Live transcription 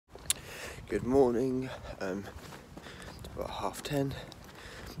Good morning. It's about 10:30.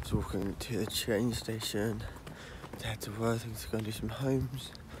 Just walking to the train station to head to Worthing to go and do some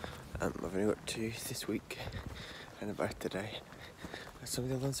homes. I've only got 2 this week and a birthday. Some of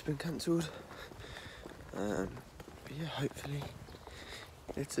the other ones have been cancelled. But yeah, hopefully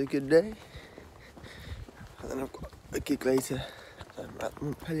it's a good day. And then I've got a gig later at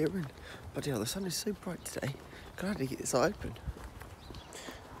Montpellier Inn. But yeah, the sun is so bright today. Glad to get this eye open.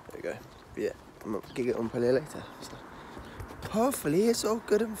 There we go. But yeah, I'm gonna gig at Montpellier later. So hopefully it's all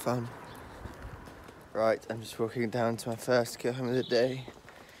good and fun. Right, I'm just walking down to my first get home of the day.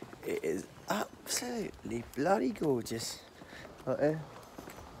 It is absolutely bloody gorgeous out here.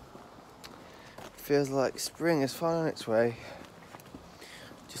 Feels like spring is finally on its way.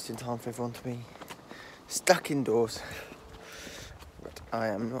 Just in time for everyone to be stuck indoors. But I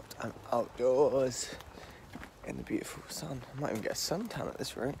am not. I'm outdoors in the beautiful sun. I might even get a suntan at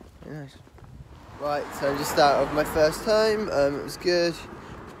this rate. Who knows? Right, so I'm just out of my first time. It was good.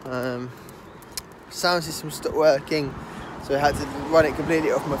 Sound system stopped working, so I had to run it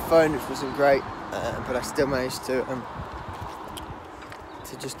completely off my phone, which wasn't great. But I still managed to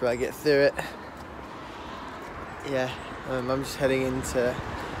just about get through it. Yeah, I'm just headed into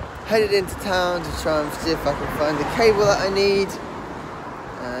town to try and see if I can find the cable that I need,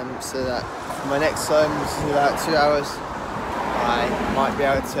 so that for my next time, which is in about 2 hours, I might be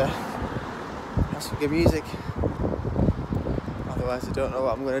able to have some good music. Otherwise, I don't know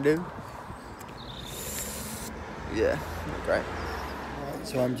what I'm going to do. Yeah, not great.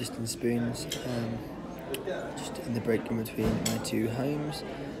 So I'm just in Spoons, just in the break in between my 2 homes,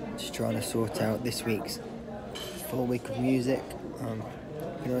 just trying to sort out this week's full week of music.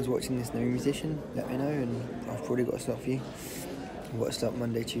 If anyone's watching this, new musician, let me know, and I've probably got a slot for you. I've got a slot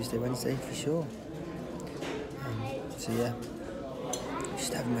Monday, Tuesday, Wednesday for sure. So yeah,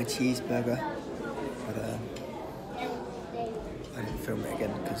 just having my cheeseburger, but I didn't film it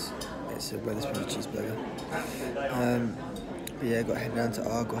again because it's a Wetherspoons cheeseburger. But yeah, I've got to head down to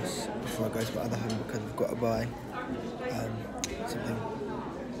Argos before I go to my other home because I've got to buy something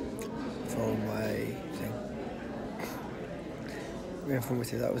for my thing. We're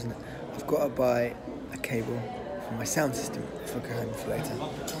informative, that wasn't it? I've got to buy a cable for my sound system if I go home for later.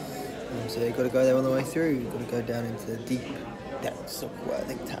 So you've got to go there on the way through. You've got to go down into the deep depths of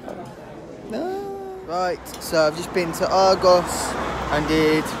Worthing Town. No. Right, so I've just been to Argos and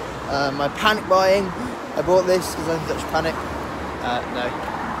did my panic buying. I bought this because I'm in such panic. No,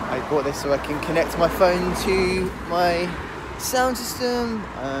 I bought this so I can connect my phone to my sound system.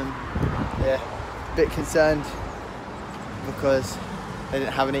 Yeah, a bit concerned because they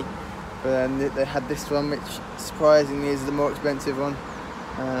didn't have any, but then they had this one, which surprisingly is the more expensive one.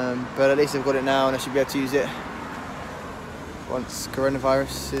 But at least I've got it now, and I should be able to use it once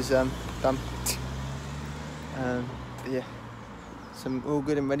coronavirus is done. Yeah, so I'm all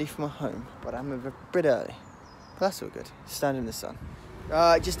good and ready for my home, but I'm a bit early. But that's all good. Stand in the sun.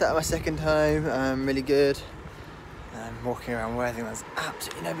 Right, just out of my second home. Really good. Walking around Worthing, there's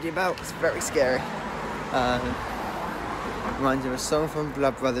absolutely nobody about. It's very scary. Reminds me of a song from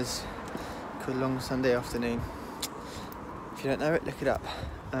Blood Brothers called Long Sunday Afternoon. If you don't know it, look it up,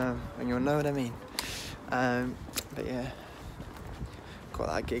 and you'll know what I mean. But yeah, got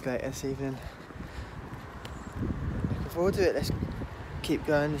that gig later this evening. Looking forward to it. Let's keep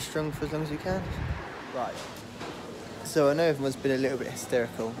going strong for as long as we can. Right. So I know everyone's been a little bit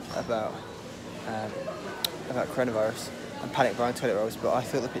hysterical about coronavirus and panic buying toilet rolls, but I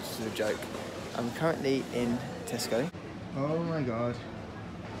thought the pictures were a joke. I'm currently in Tesco. Oh my god.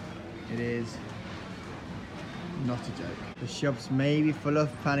 It is not a joke. The shop's maybe full of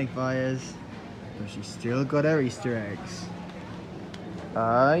panic buyers, but she's still got her Easter eggs.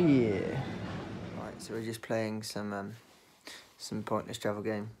 Oh yeah. Right, so we're just playing some pointless travel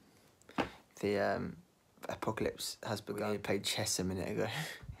game. The apocalypse has begun. We played chess a minute ago.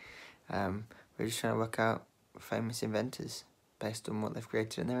 We're just trying to work out famous inventors based on what they've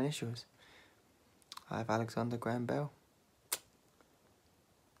created in their initials. I have Alexander Graham Bell.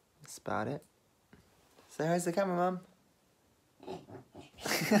 That's about it. So where's the camera, Mum?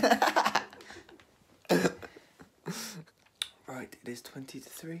 Right, it is 20 to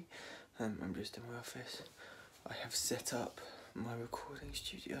 3. I'm just in my office. I have set up my recording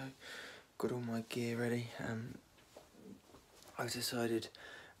studio, got all my gear ready. I've decided,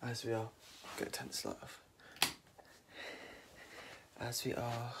 as we are, get turn the light off. As we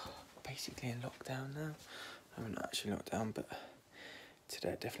are basically in lockdown now. I'm not actually locked down, but today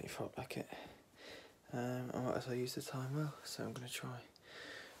it definitely felt like it. I might as well use the time well, so I'm going to try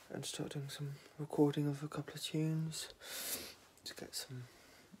and start doing some recording of a couple of tunes to get some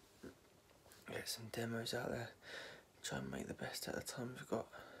get some demos out there, try and make the best out of the time we've got.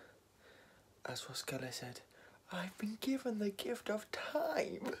 As Ross Kelly said, I've been given the gift of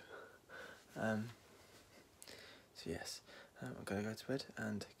time. So yes, I'm going to go to bed,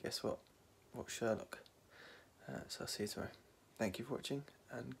 and guess what? Watch Sherlock. So I'll see you tomorrow. Thank you for watching,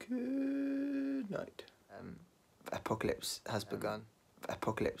 and good night. Apocalypse has begun.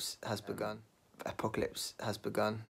 Apocalypse has begun. Apocalypse has begun.